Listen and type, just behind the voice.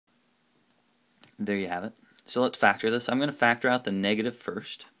there you have it. So let's factor this. I'm going to factor out the negative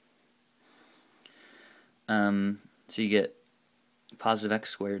first. So you get positive x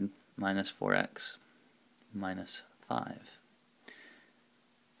squared minus 4x minus 5.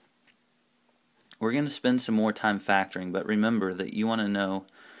 We're going to spend some more time factoring, but remember that you want to know,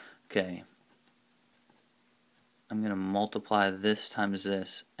 okay, I'm going to multiply this times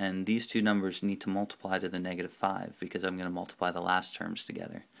this, and these two numbers need to multiply to the negative 5 because I'm going to multiply the last terms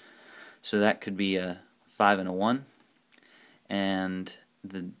together. So that could be a 5 and a 1, and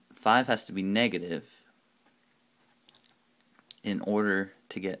the 5 has to be negative in order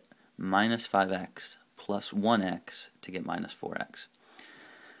to get minus 5x plus 1x to get minus 4x.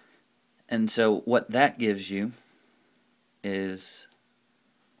 And so what that gives you is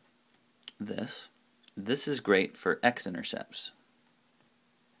this. This is great for x-intercepts,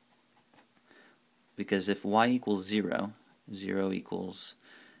 because if y equals 0, 0 equals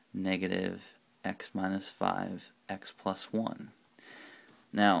negative x minus 5, x plus 1.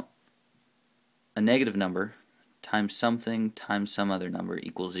 Now, a negative number times something times some other number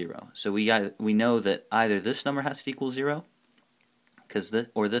equals 0. So we know that either this number has to equal 0,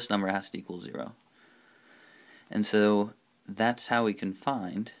 or this number has to equal 0. And so that's how we can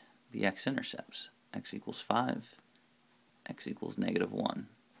find the x-intercepts. X equals 5, x equals negative 1.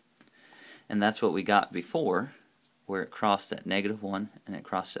 And that's what we got before, where it crossed at negative 1 and it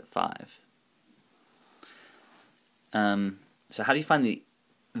crossed at 5. So how do you find the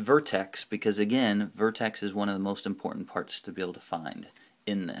vertex? Because again, vertex is one of the most important parts to be able to find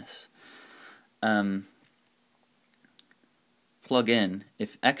in this. Plug in,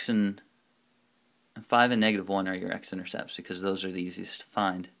 if x and 5 and negative 1 are your x-intercepts, because those are the easiest to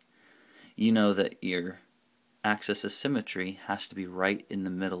find, you know that your axis of symmetry has to be right in the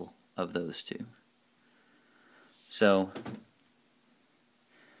middle of those two. So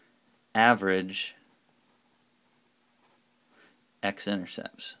average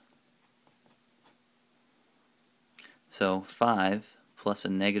x-intercepts. So 5 plus a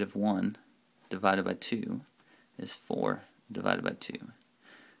negative 1 divided by 2 is 4 divided by 2,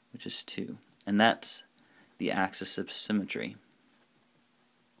 which is 2. And that's the axis of symmetry.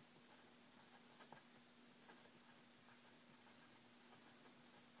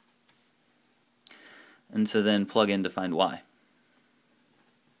 And so then plug in to find y.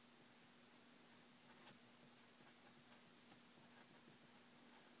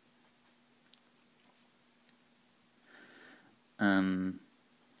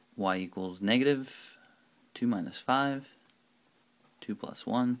 Y equals negative 2 minus 5, 2 plus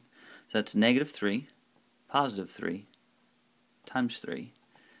 1. So that's negative 3, positive 3, times 3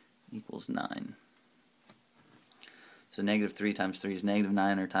 equals 9. So negative 3 times 3 is negative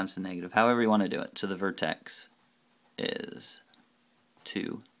 9, or times the negative, however you want to do it. So the vertex is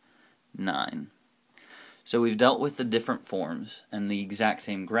 2, 9. So we've dealt with the different forms and the exact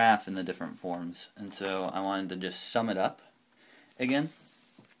same graph in the different forms. And so I wanted to just sum it up again,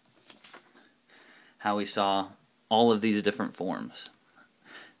 how we saw all of these different forms.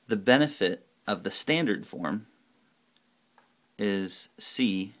 The benefit of the standard form is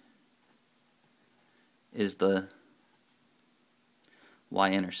C is the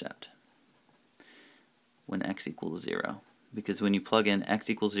y-intercept when x equals 0. Because when you plug in x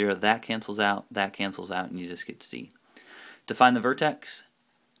equals 0, that cancels out, and you just get C. To find the vertex,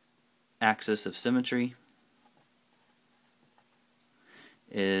 axis of symmetry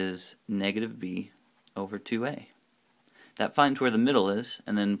is negative b over 2a. That finds where the middle is,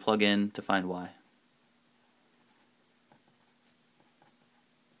 and then plug in to find y.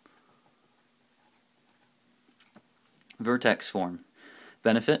 Vertex form.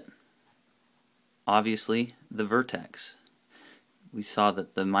 Benefit, obviously the vertex. We saw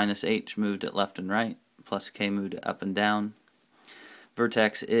that the minus h moved it left and right, plus k moved it up and down.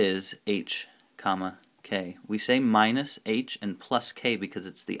 Vertex is h, comma, k. We say minus h and plus k because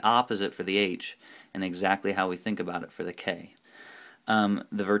it's the opposite for the h and exactly how we think about it for the k. The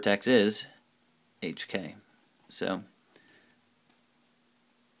vertex is hk. So,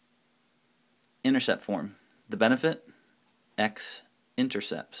 intercept form. The benefit,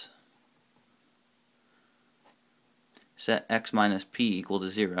 x-intercepts. Set x minus p equal to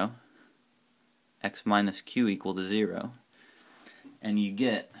 0, x minus q equal to 0, and you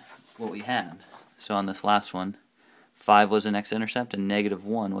get what we had. So on this last one, 5 was an x-intercept and negative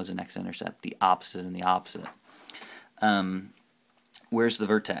 1 was an x-intercept, the opposite and the opposite. Where's the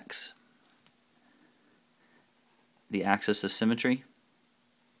vertex? The axis of symmetry?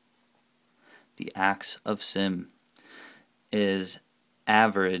 The ax of sym is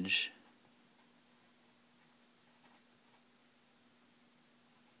average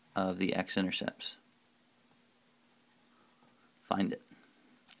of the x-intercepts. Find it.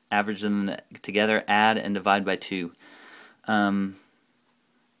 Average them together, add and divide by 2. Plug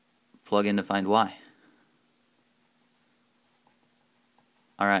in to find y.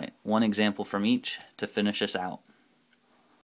 Alright, one example from each to finish us out.